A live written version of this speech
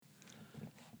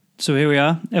So here we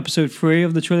are, episode 3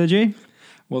 of the trilogy.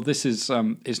 Well, this is,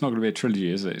 it's not going to be a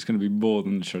trilogy, is it? It's going to be more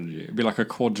than a trilogy. It'll be like a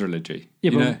quadrilogy.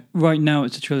 Yeah, but right now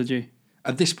it's a trilogy.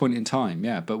 At this point in time,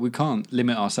 yeah, but we can't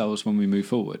limit ourselves when we move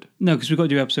forward. No, because we've got to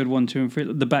do episode 1, 2, and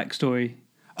 3, the backstory.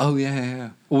 Oh, yeah.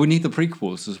 Well, we need the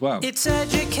prequels as well. It's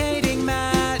Educating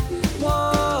Matt,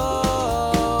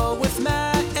 whoa, with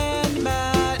Matt and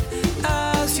Matt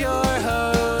as your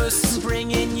hosts,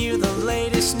 bringing you the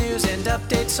latest news and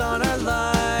updates on our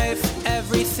life,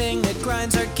 everything that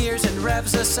grinds our gears and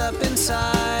revs us up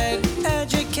inside.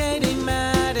 Educating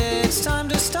Matt, it's time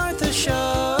to start the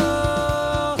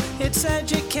show. It's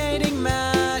Educating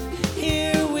Matt,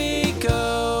 here we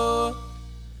go.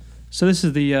 So this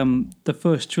is the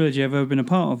first trilogy I've ever been a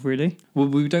part of, really. Well,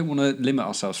 we don't want to limit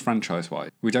ourselves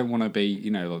franchise-wise. We don't want to be,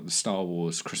 like the Star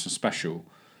Wars Christmas special.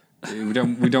 We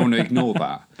don't want to ignore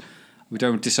that. We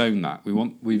don't disown that.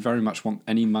 We very much want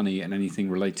any money and anything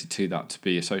related to that to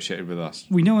be associated with us.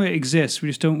 We know it exists, we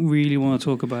just don't really want to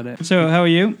talk about it. So, how are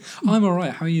you? I'm all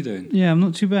right. How are you doing? Yeah, I'm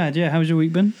not too bad. Yeah, how's your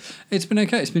week been? It's been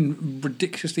okay. It's been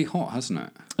ridiculously hot, hasn't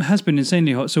it? It has been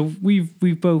insanely hot. So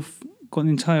we've both got an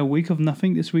entire week of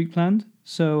nothing this week planned.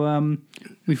 So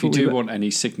we If you do want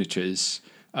any signatures,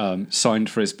 signed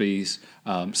frisbees,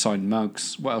 signed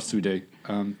mugs, what else do we do?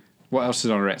 What else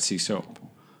is on our Etsy shop?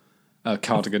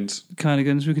 Cardigans.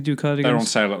 Cardigans. We could do cardigans. They're on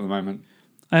sale at the moment.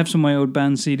 I have some of my old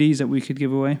band CDs that we could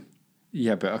give away.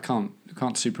 Yeah, but I can't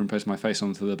superimpose my face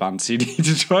onto the band CD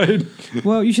to try and...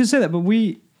 Well, you should say that, but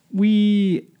I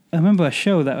remember a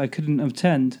show that I couldn't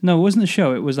attend. No, it wasn't a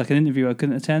show. It was like an interview I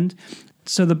couldn't attend.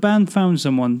 So the band found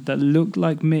someone that looked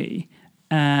like me,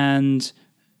 and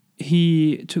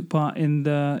he took part in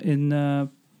the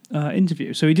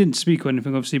interview. So he didn't speak or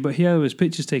anything, obviously, but he had his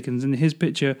pictures taken, and his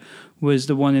picture was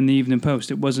the one in the Evening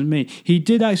Post. It wasn't me. He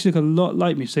did actually look a lot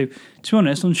like me. So to be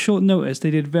honest, on short notice,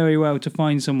 they did very well to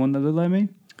find someone that looked like me.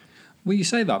 Well, you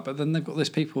say that, but then they've got these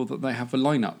people that they have for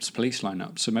lineups, police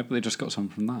lineups, so maybe they just got some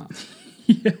from that.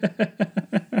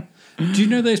 Yeah. Do you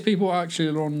know those people actually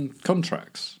are on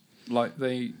contracts? Like,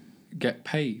 they get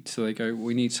paid, so they go,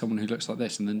 we need someone who looks like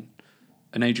this, and then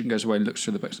an agent goes away and looks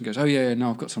through the books and goes, oh, yeah, no,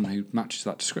 I've got someone who matches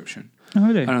that description. Oh,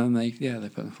 really? And then they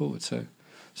put them forward, so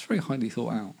it's very highly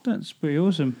thought out. That's pretty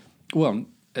awesome. Well,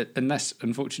 unless,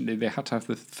 unfortunately, they had to have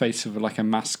the face of, like, a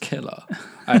mass killer,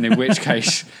 and in which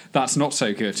case, that's not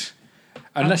so good.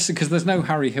 Unless, because there's no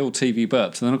Harry Hill TV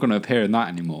burp, so they're not going to appear in that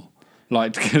anymore.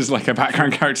 Like, because, like, a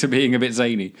background character being a bit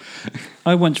zany.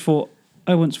 I once thought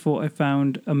I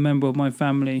found a member of my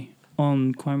family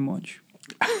on Crime Watch.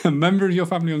 A member of your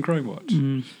family on Crime Watch?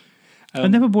 I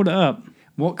never brought it up.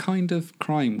 What kind of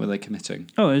crime were they committing?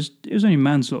 Oh, it was only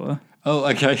manslaughter. Oh,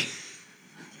 okay.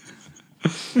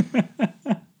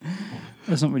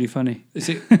 That's not really funny.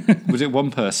 Was it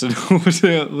one person, or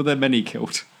were there many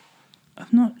killed? I'm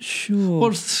not sure.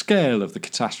 What's the scale of the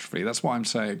catastrophe? That's what I'm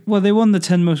saying. Well, they won the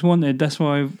 10 Most Wanted. That's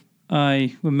why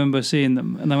I remember seeing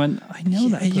them. And I went, I know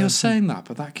that person. You're saying that,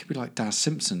 but that could be like Daz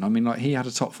Simpson. I mean, like, he had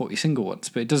a top 40 single once,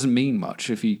 but it doesn't mean much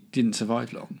if he didn't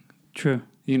survive long. True.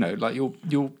 Like, your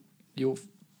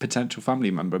potential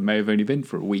family member may have only been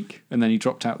for a week, and then he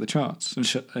dropped out the charts,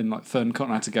 and like Fern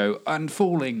Cotton had to go, and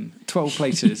falling 12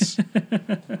 places.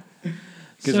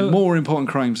 Because more important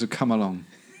crimes have come along.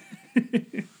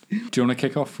 Do you want to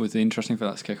kick off with the interesting facts?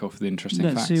 Let's kick off with the interesting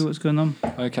facts. Let's see what's going on.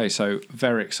 Okay, so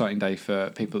very exciting day for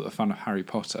people that are fan of Harry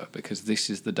Potter, because this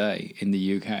is the day in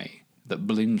the UK that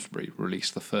Bloomsbury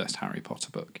released the first Harry Potter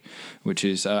book, which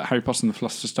is Harry Potter and the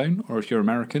Philosopher's Stone, or if you're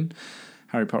American,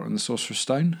 Harry Potter and the Sorcerer's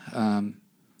Stone.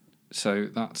 So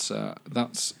that's a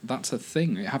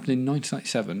thing. It happened in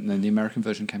 1997, and then the American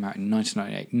version came out in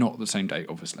 1998. Not the same date,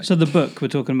 obviously. So the book we're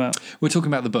talking about? We're talking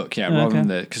about the book, yeah, rather than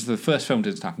because the first film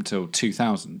didn't happen until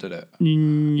 2000, did it?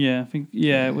 Yeah, I think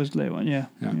it was late one. Yeah.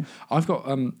 I've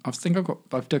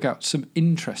dug out some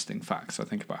interesting facts. I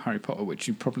think about Harry Potter, which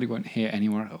you probably won't hear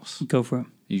anywhere else. Go for it. Are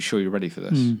you sure you're ready for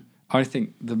this? I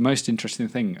think the most interesting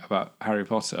thing about Harry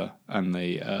Potter and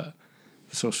the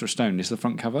Sorcerer's Stone is the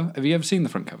front cover. Have you ever seen the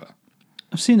front cover?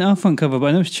 I've seen our front cover, but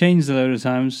I know it's changed a load of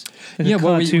times. Like a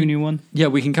cartoony one. Yeah,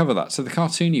 we can cover that. So the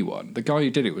cartoony one, the guy who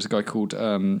did it was a guy called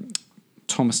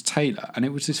Thomas Taylor, and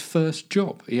it was his first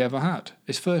job he ever had.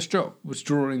 His first job was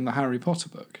drawing the Harry Potter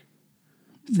book.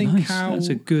 That's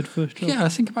a good first job. Yeah,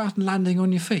 think about landing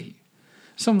on your feet.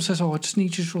 Someone says, I just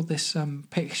need you to draw this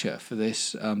picture for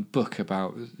this book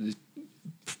about this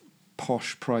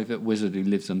posh private wizard who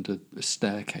lives under a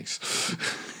staircase.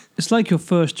 It's like your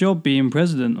first job being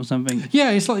president or something.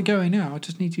 Yeah, it's like going, I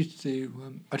just need you to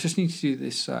do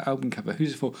this album cover.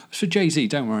 Who's it for? It's for Jay-Z,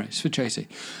 don't worry. It's for Jay-Z.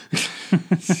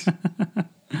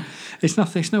 It's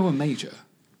nothing. It's no one major.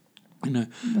 I know.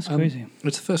 That's crazy.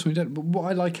 It's the first one we did. But what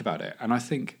I like about it, and I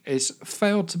think it's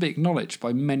failed to be acknowledged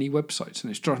by many websites,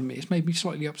 and it's made me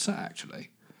slightly upset actually,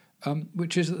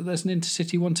 which is that there's an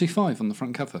Intercity 125 on the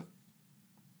front cover.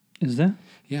 Is there?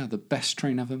 Yeah, the best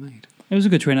train ever made. It was a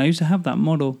good train. I used to have that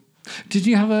model. Did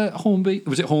you have a Hornby?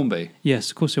 Was it Hornby? Yes,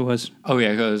 of course it was. Oh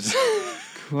yeah, because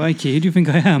Crikey, who do you think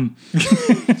I am?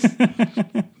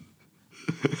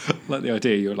 like the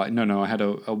idea. You're like, no, I had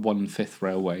a 1/5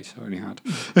 railway, so I only had.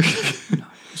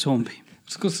 It's Hornby.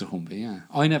 It's because it's a Hornby, yeah.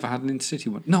 I never had an Intercity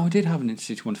one. No, I did have an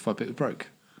Intercity 125, but it broke.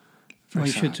 Well,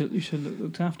 you sad. should have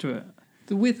looked after it.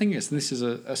 The weird thing is, this is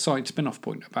a side spin-off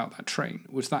point about that train,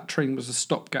 was that train was a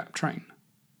stopgap train.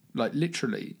 Like,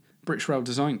 literally, British Rail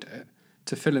designed it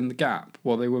to fill in the gap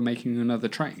while they were making another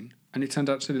train, and it turned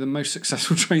out to be the most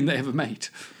successful train they ever made.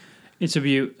 It's a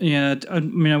beaut. Yeah, I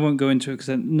mean, I won't go into it because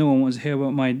no one wants to hear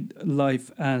about my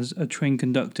life as a train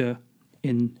conductor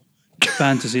in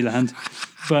Fantasyland.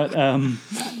 But,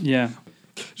 yeah.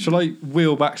 Shall I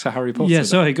wheel back to Harry Potter? Yeah, then?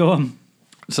 sorry, go on.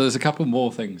 So there's a couple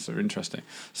more things that are interesting.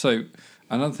 So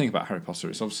another thing about Harry Potter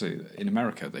is obviously in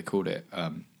America they called it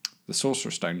the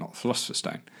Sorcerer's Stone, not the Philosopher's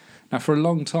Stone. Now for a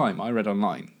long time I read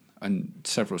online and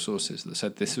several sources that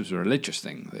said this was a religious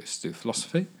thing that was to do with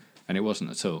philosophy, and it wasn't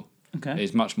at all. Okay.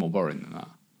 It's much more boring than that.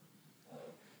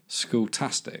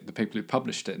 Schooltastic, the people who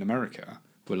published it in America,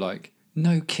 were like,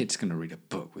 no kid's going to read a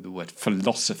book with the word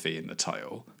philosophy in the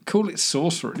title. Call it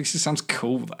Sorcerer, at least it sounds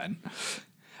cool then.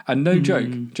 And no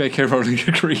joke, J.K. Rowling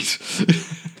agreed.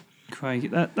 Crikey,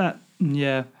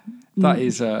 yeah. That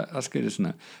is that's good, isn't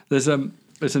it?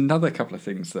 There's another couple of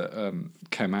things that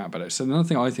came out about it. So another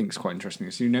thing I think is quite interesting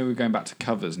is, we're going back to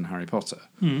covers in Harry Potter,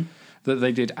 that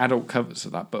they did adult covers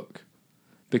of that book.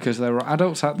 Because there were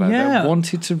adults out there that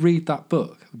wanted to read that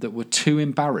book that were too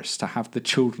embarrassed to have the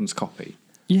children's copy.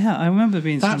 Yeah, I remember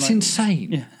being... That's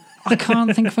insane. Yeah. I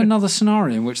can't think of another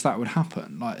scenario in which that would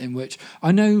happen. Like in which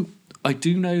I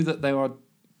do know that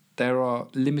there are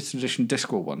limited edition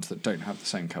Discworld ones that don't have the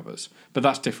same covers, but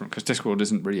that's different because Discworld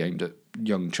isn't really aimed at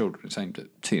young children; it's aimed at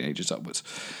teenagers upwards,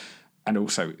 and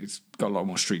also it's got a lot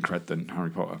more street cred than Harry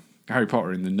Potter. Harry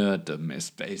Potter in the nerddom is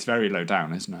very low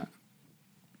down, isn't it?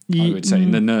 I would say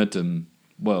in the nerddom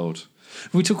world.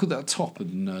 We talk at the top of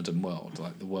the nerddom world,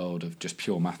 like the world of just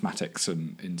pure mathematics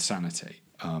and insanity.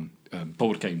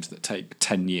 Board games that take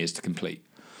 10 years to complete.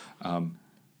 And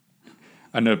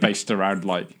are based around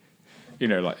like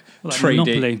trading.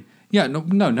 Monopoly. Yeah, no,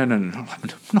 not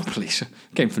like Monopoly. It's a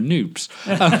game for noobs.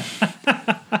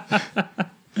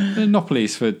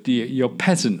 Monopoly's for your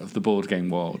peasant of the board game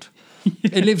world.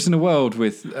 Yeah. It lives in a world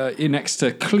with next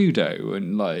to Cluedo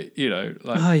and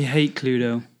I hate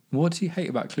Cluedo. What do you hate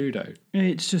about Cluedo?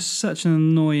 It's just such an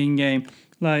annoying game.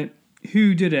 Like,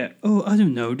 who did it? Oh, I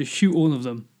don't know. Just shoot all of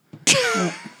them.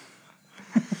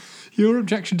 Your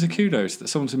objection to Cluedo is that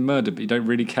someone's been murdered, but you don't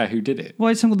really care who did it.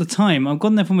 Well, it's not all the time. I've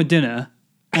gone there for my dinner,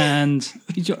 and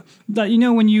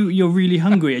when you're really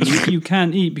hungry and you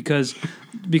can't eat because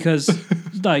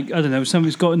like, I don't know,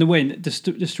 something's got in the way and it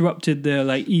disrupted their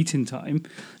like eating time.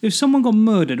 If someone got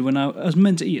murdered when I was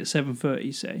meant to eat at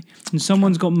 7:30, say, and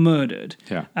someone's got murdered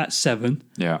at 7,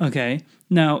 okay,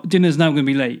 now dinner's now going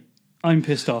to be late. I'm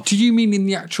pissed off. Do you mean in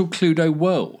the actual Cluedo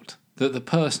world that the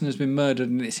person has been murdered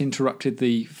and it's interrupted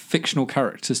the fictional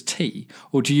character's tea?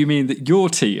 Or do you mean that your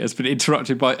tea has been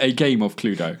interrupted by a game of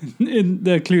Cluedo? In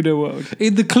the Cluedo world.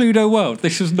 In the Cluedo world.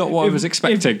 This was not what I was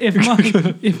expecting. If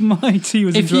my tea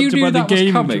was interrupted by the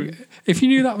game... If you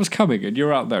knew that was coming and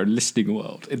you're out there in listening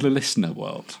world, in the listener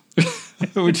world,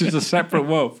 which is a separate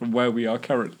world from where we are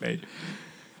currently,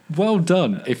 well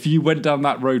done if you went down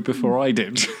that road before I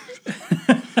did.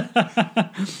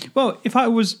 Well, if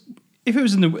it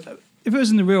was in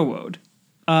the real world,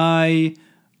 I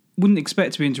wouldn't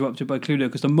expect to be interrupted by Cluedo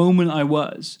because the moment I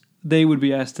was, they would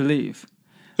be asked to leave.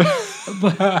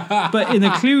 but in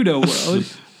the Cluedo world,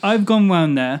 I've gone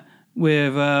round there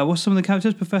with what's some of the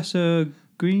characters? Professor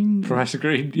Green. Professor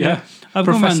Green, yeah. I've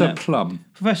Professor gone round there. Plum.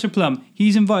 Professor Plum.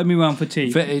 He's invited me round for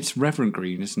tea. But it's Reverend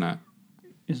Green, isn't it?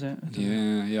 Is it?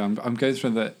 Yeah. I'm going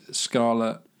through the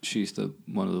Scarlet. She's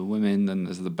one of the women. Then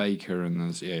there's the baker, and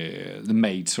there's the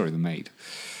maid. Sorry, the maid.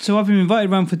 So I've been invited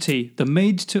round for tea. The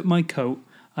maid took my coat.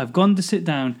 I've gone to sit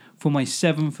down for my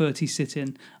 7:30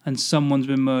 sit-in, and someone's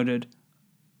been murdered.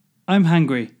 I'm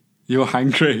hangry. You're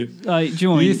hangry. Like, do you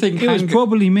know what I mean? Think it was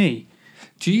probably me.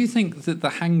 Do you think that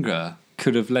the hanger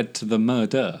could have led to the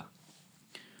murder?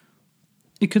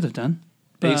 It could have done.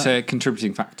 It's a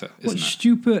contributing factor, isn't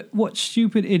it? What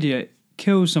stupid idiot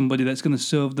kills somebody that's going to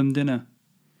serve them dinner?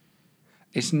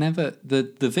 It's never the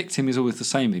victim is always the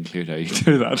same in Cluedo.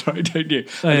 You know that, right? Don't you?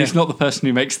 Oh, and yeah. it's not the person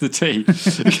who makes the tea.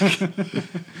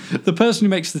 The person who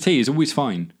makes the tea is always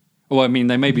fine. Well, I mean,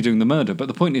 they may be doing the murder, but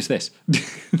the point is this.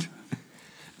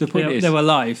 The point is They were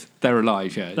alive. they're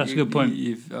alive. Yeah, That's a good point.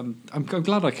 I'm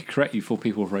glad I could correct you for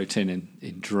people who wrote in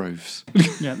droves.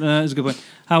 Yeah, that's a good point.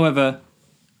 However,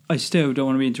 I still don't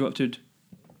want to be interrupted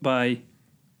by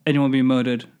anyone being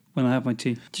murdered when I have my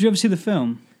tea. Did you ever see the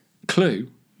film? Clue.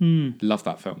 Love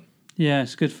that film. Yeah,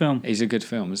 it's a good film. It's a good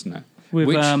film, isn't it? With,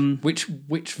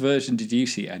 Which version did you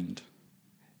see end?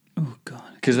 Oh, God.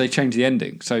 Because they changed the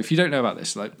ending. So if you don't know about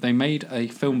this, like they made a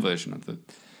film version of the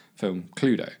film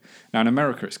Cluedo. Now in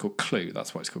America it's called Clue.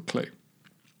 That's why it's called Clue.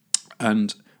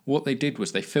 And what they did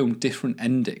was they filmed different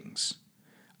endings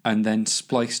and then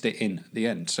spliced it in at the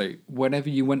end. So whenever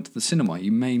you went to the cinema,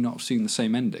 you may not have seen the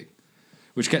same ending,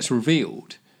 which gets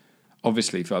revealed.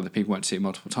 Obviously, for other people went to see it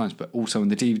multiple times, but also in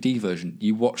the DVD version,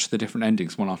 you watch the different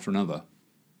endings one after another.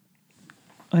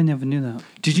 I never knew that.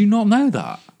 Did you not know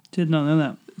that? Did not know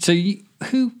that. So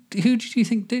who did you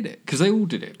think did it? Because they all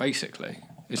did it, basically.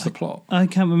 It's the plot. I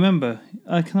can't remember.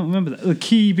 I cannot remember that. The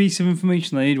key piece of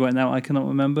information I need right now, I cannot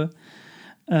remember.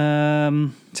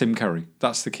 Tim Curry.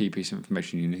 That's the key piece of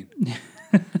information you need.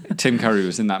 Tim Curry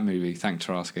was in that movie. Thanks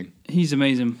for asking. He's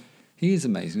amazing. He is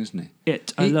amazing, isn't he?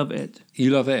 I love it.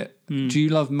 You love it. Do you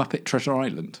love Muppet Treasure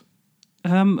Island? Do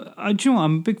you know what?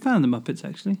 I'm a big fan of the Muppets,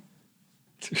 actually.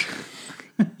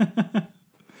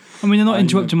 I mean, they're not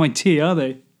interrupting my tea, are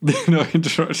they? They're not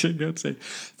interrupting your tea.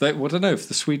 Well, I don't know. If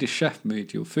the Swedish chef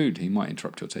made your food, he might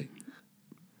interrupt your tea.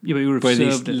 Yeah, but you would have With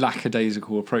his served it.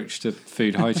 lackadaisical approach to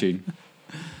food hygiene.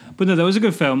 But no, that was a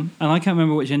good film, and I can't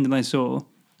remember which ending I saw.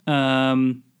 But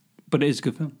it is a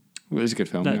good film. Well, it is a good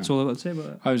film. That's all I've got to say about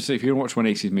it. I would say if you're going to watch one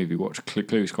 80s movie, watch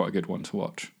Clue. Is quite a good one to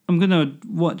watch. I'm going to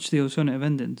watch the alternative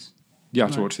endings. You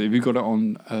have to watch it. Have you got it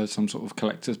on some sort of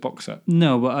collector's box set?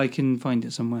 No, but I can find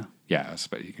it somewhere. Yeah, I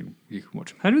suppose you can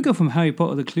watch it. How do we go from Harry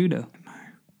Potter to Cluedo?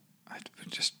 I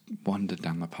just wandered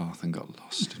down the path and got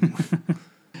lost.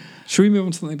 Should we move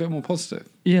on to something a bit more positive?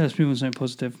 Yeah, let's move on to something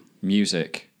positive.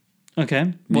 Music.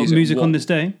 Okay. Music on this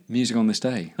day? Music on this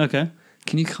day. Okay.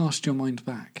 Can you cast your mind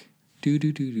back? Do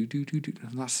do do do do do do.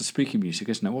 That's the spooky music,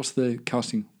 isn't it? What's the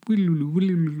casting? Wavy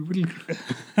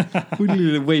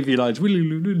lines.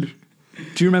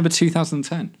 Do you remember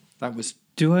 2010? That was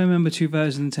Do I remember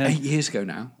 2010? 8 years ago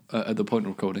now. At the point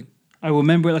of recording. I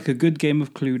remember it like a good game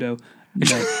of Cluedo.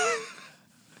 No,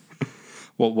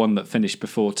 What one that finished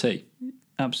before tea?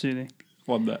 absolutely.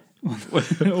 One that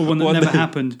Or one that never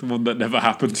happened. The one that never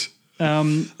happened.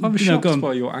 I'm go shocked on.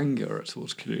 by your anger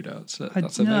towards Cluedo.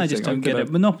 That's amazing. I just don't get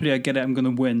it. Monopoly, I get it. I'm going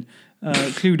to win.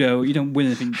 Cluedo, you don't win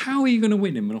anything. How are you going to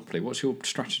win in Monopoly? What's your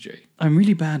strategy? I'm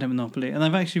really bad at Monopoly, and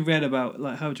I've actually read about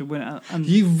like how to win it. And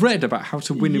You've read about how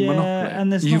to win in Yeah, Monopoly,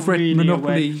 and there's you've not read really a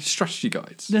Monopoly way. strategy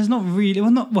guides. there's not really,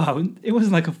 well, not well. It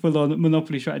wasn't like a full-on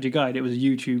Monopoly strategy guide. It was a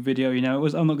YouTube video. You know, it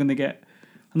was. I'm not going to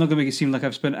make it seem like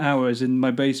I've spent hours in my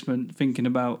basement thinking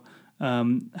about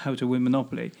how to win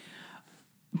Monopoly.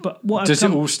 But what Does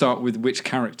it all start with which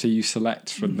character you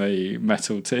select from the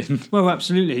metal tin? Well,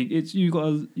 absolutely. It's you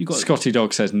got. Scotty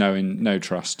Dog says no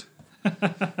trust.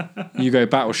 You go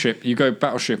battleship, or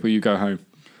you go home.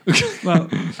 Well,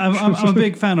 I'm a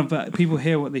big fan of that. People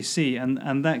hear what they see,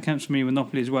 and that counts for me with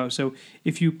Monopoly as well. So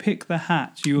if you pick the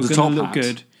hat, you're The going to top look hat.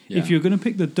 good. Yeah. If you're going to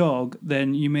pick the dog,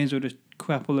 then you may as well just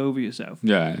crap all over yourself.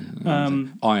 Yeah.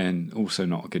 Iron, also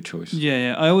not a good choice.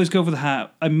 Yeah. I always go for the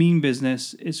hat. I mean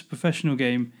business. It's a professional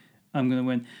game. I'm going to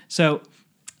win. So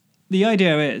the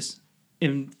idea is,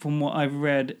 from what I've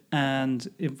read and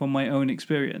from my own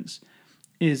experience,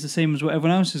 is the same as what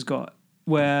everyone else has got,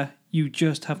 where you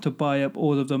just have to buy up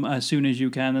all of them as soon as you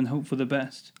can and hope for the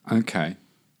best. Okay.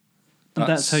 And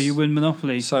that's how you win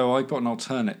Monopoly. So I got an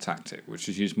alternate tactic, which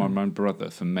is used by my brother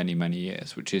for many, many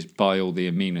years, which is buy all the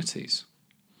amenities.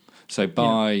 So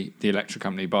buy the electric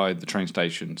company, buy the train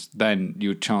stations, then you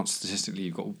would chance statistically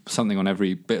you've got something on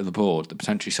every bit of the board that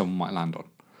potentially someone might land on.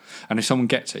 And if someone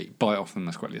gets it, buy it off them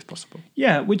as quickly as possible.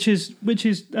 Yeah, which is that's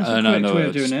the correct way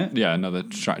of doing it. Yeah, another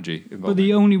strategy involved. But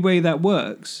the only way that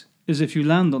works is if you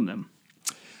land on them.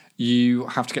 You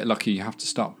have to get lucky. You have to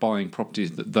start buying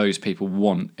properties that those people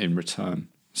want in return.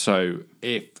 So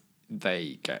if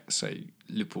they get, say,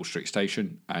 Liverpool Street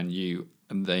Station, and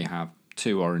they have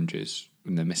 2 oranges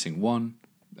and they're missing 1,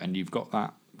 and you've got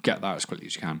that, get that as quickly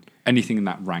as you can. Anything in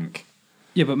that rank.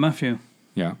 Yeah, but Matthew,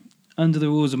 Yeah. under the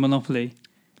rules of Monopoly,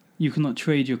 you cannot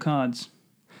trade your cards.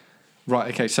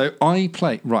 Right, okay, so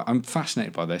I'm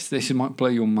fascinated by this. This might blow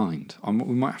your mind. We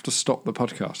might have to stop the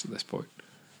podcast at this point.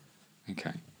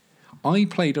 Okay. I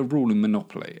played a rule in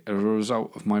Monopoly as a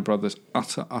result of my brother's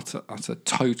utter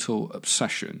total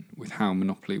obsession with how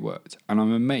Monopoly worked. And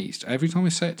I'm amazed. Every time I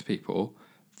say it to people,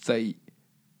 their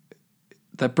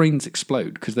brains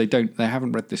explode because they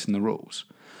haven't read this in the rules.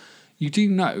 You do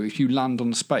know if you land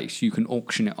on a space, you can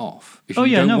auction it off. If Oh,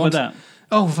 you yeah, I don't know want about that.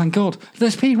 Oh, thank God.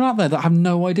 There's people out there that have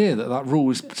no idea that rule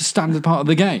is a standard part of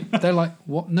the game. They're like,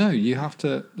 what? No, you have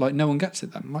to, like, no one gets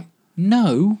it then. I'm like,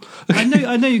 no.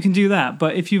 I know you can do that,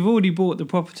 but if you've already bought the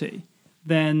property,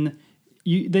 then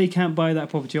they can't buy that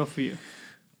property off for you.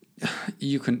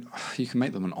 You can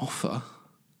make them an offer.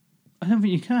 I don't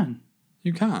think you can.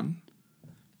 You can.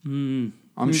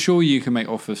 I'm sure you can make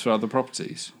offers for other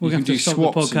properties. We're going to stop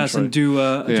the podcast and do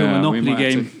a Monopoly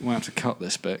game. We'll have to cut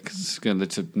this bit because it's going to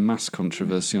lead to mass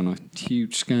controversy on a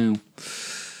huge scale.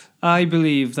 I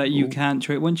believe that you can't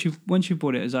trade once you've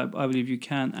bought it. I believe you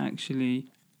can actually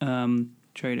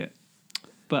trade it,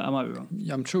 but I might be wrong.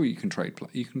 Yeah, I'm sure you can trade.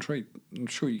 I'm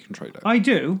sure you can trade it. I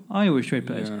do. I always trade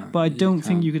players, but I don't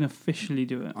think you can officially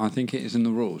do it. I think it is in the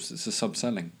rules. It's a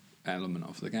sub-selling element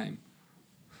of the game.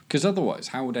 Because otherwise,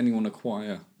 how would anyone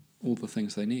acquire all the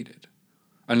things they needed?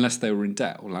 Unless they were in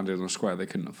debt or landed on a square they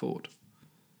couldn't afford.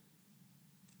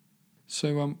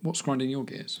 So, what's grinding your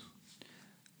gears?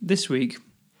 This week,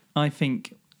 I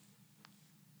think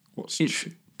it's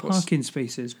parking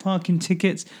spaces, parking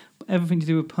tickets, everything to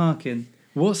do with parking.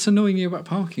 What's annoying you about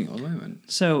parking at the moment?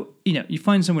 So, you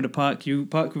find somewhere to park. You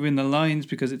park within the lines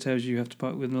because it tells you have to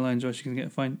park within the lines or else you can get a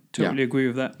fine. Totally agree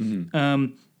with that.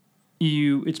 Mm-hmm.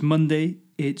 It's Monday,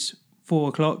 it's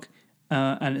 4:00,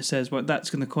 and it says, well,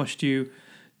 that's going to cost you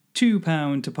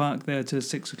 £2 to park there till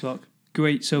 6:00.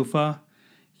 Great so far.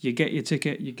 You get your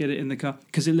ticket, you get it in the car,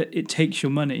 because it takes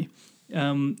your money.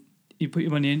 You put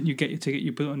your money in, you get your ticket,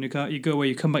 you put it on your car, you go away,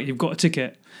 you come back, you've got a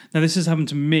ticket. Now, this has happened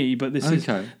to me, but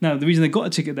now the reason I got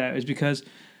a ticket there is because,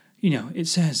 it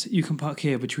says you can park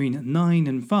here between 9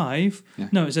 and 5. Yeah.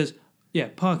 No, it says,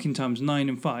 parking times 9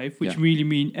 and 5, which really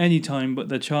mean any time, but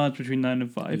they're charged between 9 and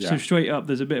 5. Yeah. So straight up,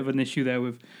 there's a bit of an issue there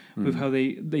with how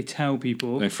they tell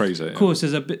people. They phrase it. Of course,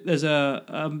 there's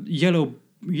a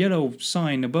yellow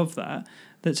sign above that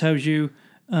tells you,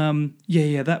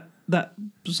 that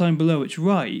sign below, it's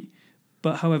right.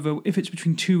 But however, if it's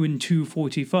between 2 and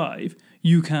 2:45,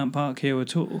 you can't park here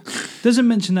at all. Doesn't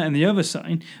mention that in the other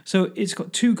sign. So it's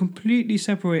got two completely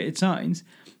separated signs,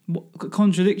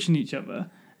 contradiction each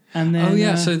other. And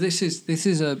then, so this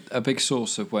is a big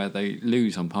source of where they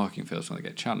lose on parking fields when they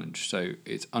get challenged. So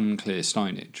it's unclear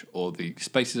signage, or the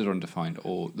spaces are undefined,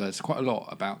 or there's quite a lot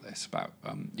about this.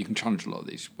 You can challenge a lot of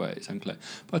these where it's unclear.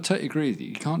 But I totally agree with you.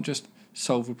 You can't just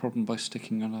solve a problem by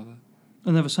sticking another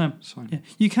sign. Yeah.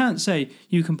 You can't say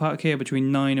you can park here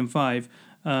between 9 and 5.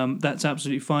 That's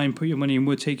absolutely fine. Put your money in.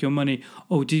 We'll take your money.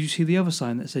 Oh, did you see the other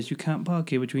sign that says you can't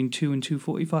park here between 2 and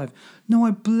 2:45? No,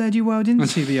 I bloody well didn't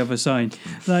see the other sign.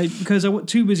 Because I was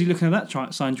too busy looking at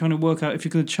that sign, trying to work out if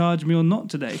you're going to charge me or not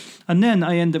today. And then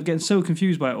I end up getting so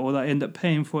confused by it all that I end up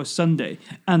paying for a Sunday,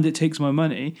 and it takes my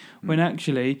money when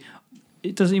actually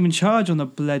it doesn't even charge on the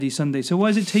bloody Sunday. So why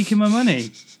is it taking my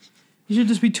money? You should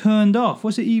just be turned off.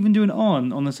 What's it even doing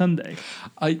on a Sunday?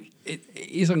 It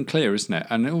is unclear, isn't it?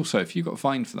 And also, if you got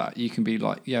fined for that, you can be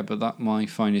like, yeah, but my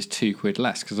fine is £2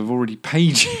 less because I've already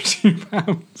paid you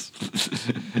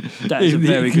 £2. That is a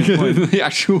very good point. The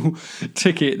actual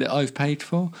ticket that I've paid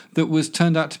for that was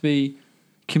turned out to be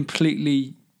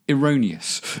completely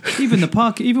erroneous. Even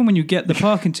when you get the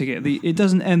parking ticket, it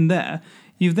doesn't end there.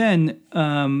 You then,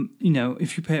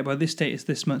 if you pay it by this date, it's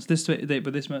this much, this date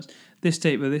by this much, this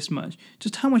date by this much.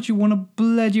 Just how much you want to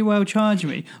bloody well charge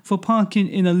me for parking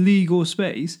in a legal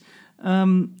space.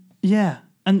 And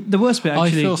the worst bit,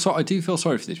 actually... I do feel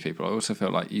sorry for these people. I also feel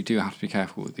like you do have to be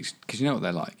careful with these, because you know what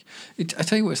they're like. I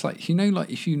tell you what it's like.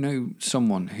 If you know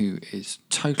someone who is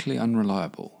totally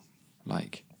unreliable,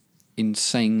 like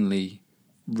insanely,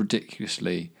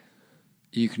 ridiculously...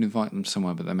 You can invite them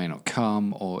somewhere, but they may not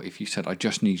come. Or if you said, I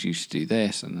just need you to do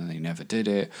this, and then they never did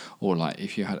it. Or like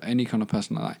if you had any kind of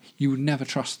person like that, you would never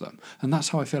trust them. And that's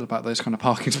how I feel about those kind of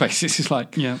parking spaces. It's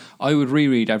like, I would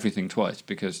reread everything twice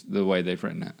because the way they've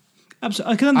written it.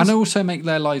 Absolutely. And also make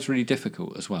their lives really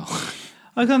difficult as well.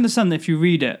 I can understand that if you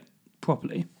read it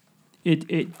properly,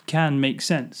 it can make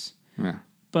sense. Yeah.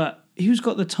 But who's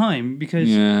got the time? Because,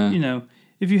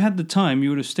 if you had the time, you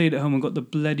would have stayed at home and got the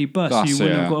bloody bus. You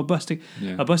wouldn't have got a bus ticket.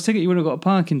 Yeah. A bus ticket, you would have got a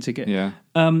parking ticket. Yeah.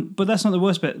 But that's not the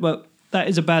worst bit. Well, that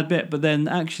is a bad bit. But then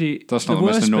actually, that's not the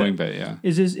most annoying bit. Yeah.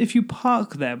 Is if you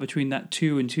park there between that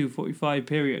 2 and 2:45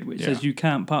 period, which says you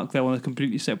can't park there on a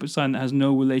completely separate sign that has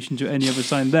no relation to any other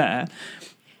sign there,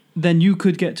 then you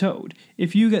could get towed.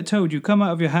 If you get towed, you come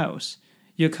out of your house,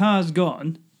 your car's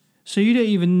gone. So you don't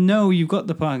even know you've got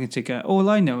the parking ticket. All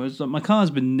I know is that my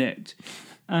car's been nicked.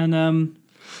 And then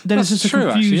That's it's just true,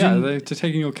 a confusing... actually. Yeah, they're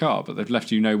taking your car, but they've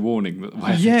left you no warning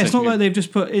that. Yeah, it's not like they've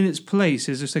just put in its place.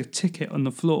 There's just a ticket on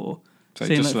the floor So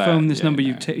saying, just like, phone this yeah, number no.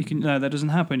 you've taken. No, that doesn't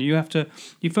happen. You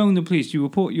phone the police, you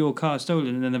report your car stolen,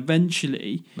 and then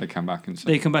eventually They come back and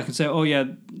say. they come back and say, oh, yeah,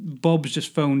 Bob's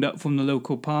just phoned up from the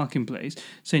local parking place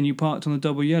saying you parked on the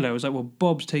double yellow. I was like, well,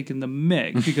 Bob's taken the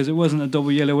mick because it wasn't a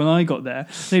double yellow when I got there.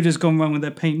 They've just gone around with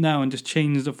their paint now and just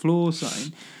changed the floor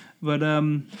sign. But I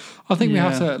think we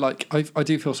have yeah. to, like, I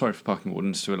do feel sorry for parking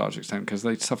wardens to a large extent because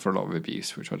they suffer a lot of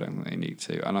abuse, which I don't think they need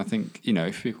to. And I think, you know,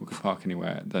 if people can park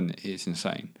anywhere, then it is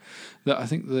insane. That I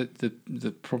think that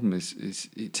the problem is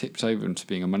it tips over into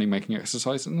being a money-making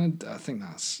exercise. And I think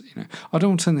that's, you know, I don't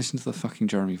want to turn this into the fucking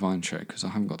Jeremy Vine show because I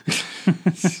haven't got...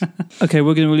 okay,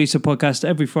 we're going to release a podcast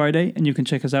every Friday, and you can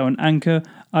check us out on Anchor,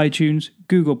 iTunes,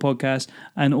 Google Podcast,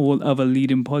 and all other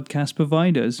leading podcast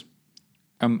providers.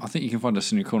 I think you can find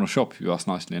us in your corner shop if you ask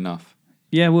nicely enough.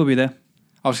 Yeah, we'll be there.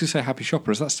 I was going to say Happy Shopper.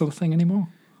 Is that still a thing anymore?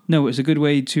 No, it's a good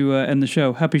way to end the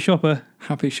show. Happy shopper.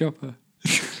 Happy Shopper.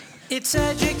 It's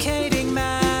Educating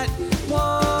Matt.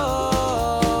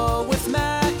 Whoa, with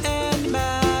Matt and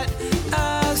Matt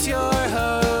as your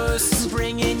hosts,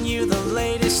 bringing you the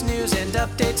latest news and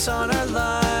updates on our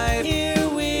life.